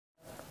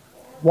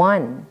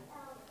1.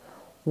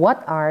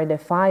 What are the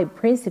 5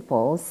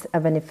 principles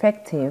of an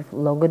effective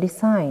logo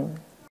design?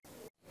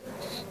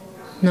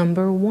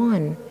 Number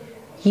 1.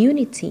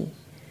 Unity.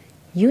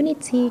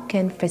 Unity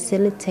can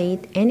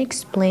facilitate and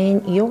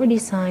explain your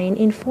design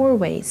in 4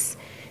 ways,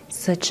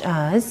 such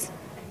as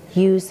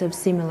use of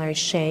similar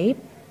shape,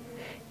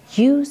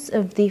 use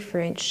of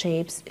different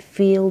shapes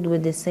filled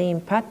with the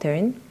same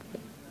pattern,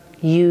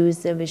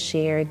 use of a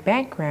shared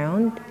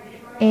background,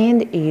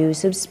 and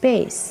use of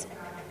space.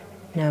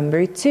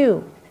 Number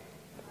 2.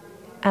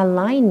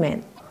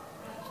 Alignment.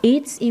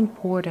 It's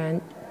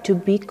important to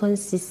be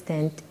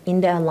consistent in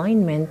the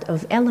alignment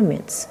of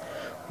elements.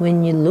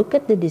 When you look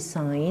at the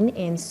design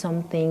and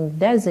something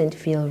doesn't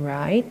feel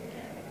right,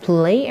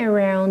 play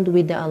around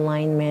with the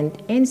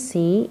alignment and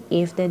see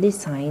if the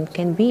design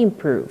can be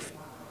improved.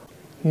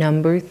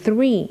 Number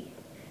 3.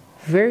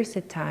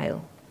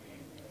 Versatile.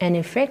 An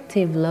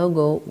effective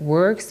logo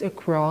works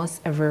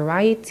across a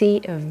variety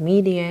of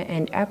media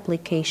and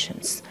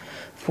applications.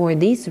 For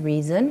this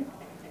reason,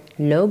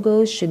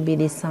 logos should be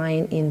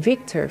designed in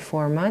vector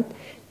format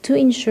to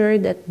ensure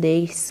that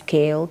they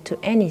scale to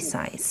any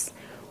size.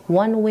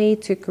 One way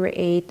to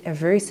create a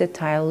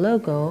versatile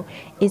logo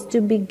is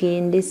to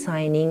begin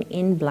designing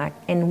in black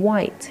and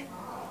white.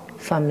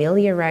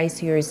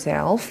 Familiarize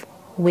yourself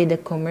with the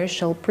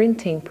commercial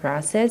printing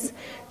process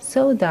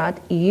so that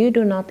you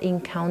do not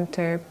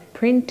encounter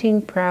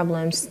printing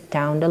problems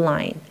down the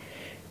line.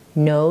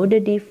 Know the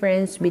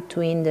difference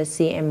between the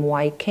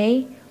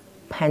CMYK,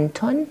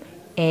 Pantone,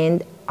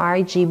 and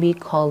RGB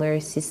color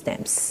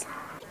systems.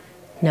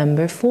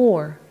 Number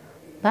 4.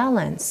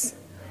 Balance.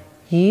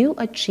 You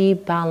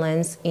achieve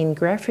balance in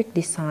graphic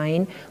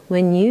design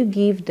when you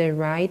give the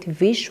right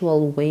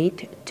visual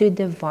weight to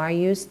the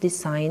various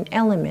design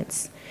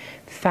elements.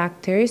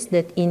 Factors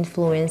that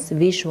influence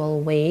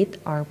visual weight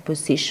are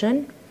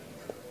position,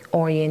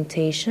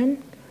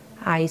 orientation,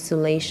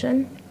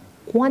 isolation,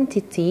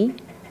 quantity,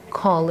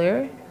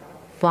 color,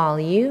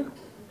 value,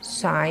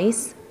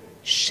 size,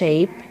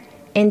 shape,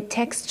 and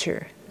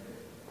texture.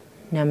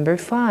 Number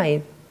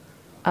 5.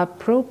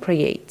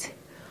 Appropriate.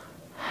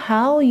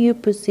 How you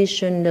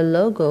position the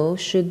logo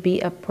should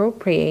be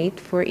appropriate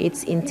for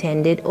its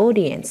intended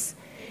audience.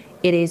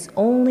 It is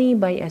only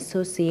by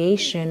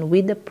association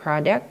with the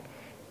product,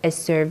 a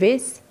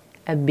service,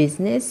 a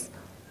business,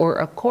 or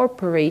a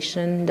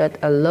corporation that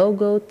a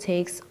logo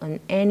takes on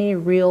any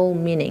real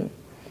meaning.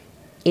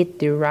 It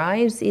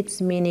derives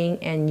its meaning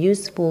and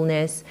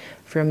usefulness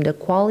from the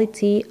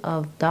quality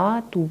of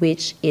that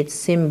which it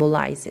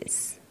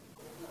symbolizes.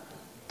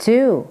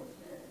 2.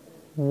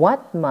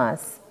 What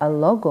must a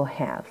logo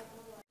have?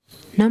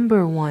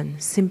 Number 1.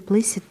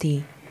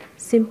 Simplicity.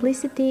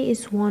 Simplicity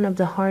is one of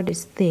the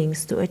hardest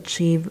things to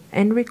achieve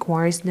and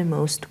requires the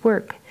most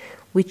work,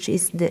 which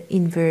is the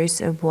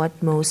inverse of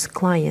what most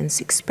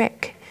clients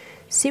expect.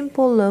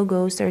 Simple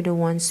logos are the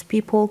ones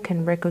people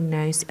can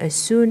recognize as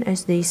soon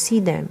as they see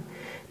them.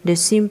 The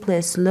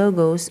simplest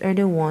logos are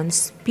the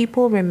ones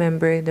people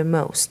remember the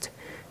most.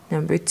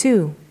 Number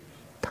 2.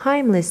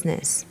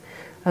 Timelessness.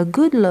 A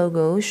good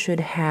logo should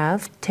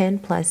have 10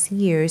 plus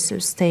years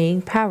of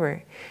staying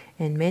power,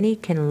 and many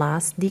can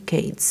last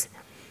decades.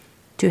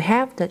 To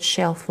have that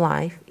shelf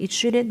life, it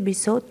shouldn't be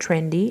so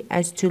trendy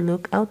as to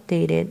look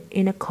outdated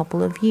in a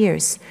couple of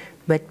years,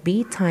 but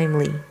be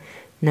timely.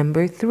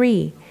 Number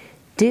 3.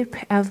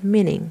 Depth of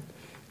meaning.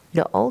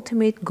 The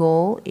ultimate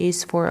goal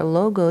is for a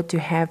logo to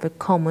have a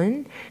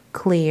common,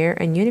 clear,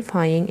 and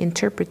unifying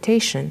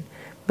interpretation,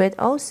 but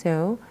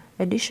also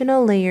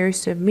additional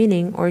layers of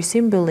meaning or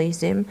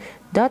symbolism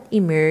that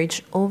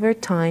emerge over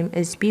time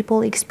as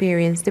people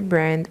experience the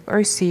brand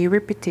or see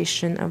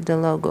repetition of the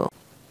logo.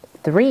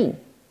 3.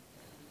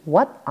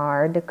 What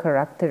are the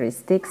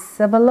characteristics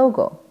of a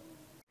logo?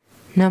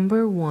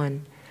 Number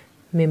 1.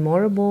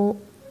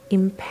 Memorable,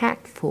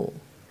 impactful.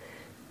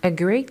 A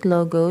great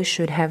logo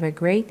should have a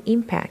great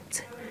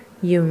impact.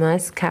 You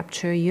must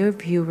capture your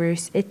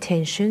viewers'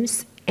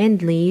 attentions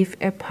and leave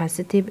a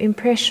positive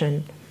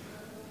impression.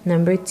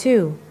 Number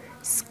 2.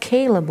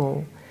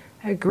 Scalable.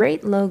 A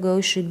great logo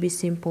should be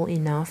simple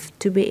enough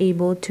to be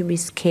able to be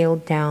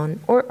scaled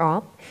down or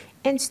up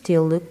and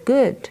still look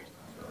good.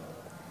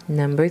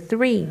 Number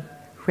 3.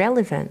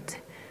 Relevant.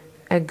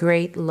 A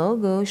great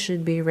logo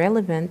should be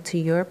relevant to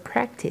your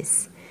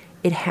practice.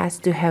 It has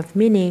to have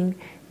meaning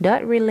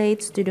that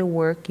relates to the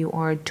work you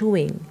are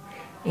doing.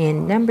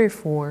 And number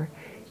 4.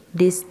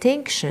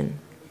 Distinction.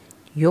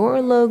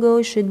 Your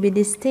logo should be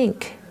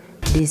distinct,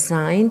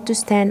 designed to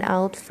stand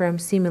out from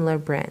similar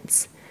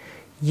brands.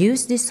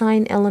 Use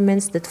design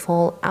elements that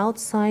fall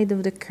outside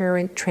of the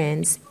current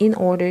trends in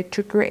order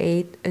to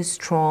create a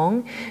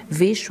strong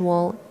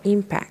visual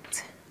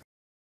impact.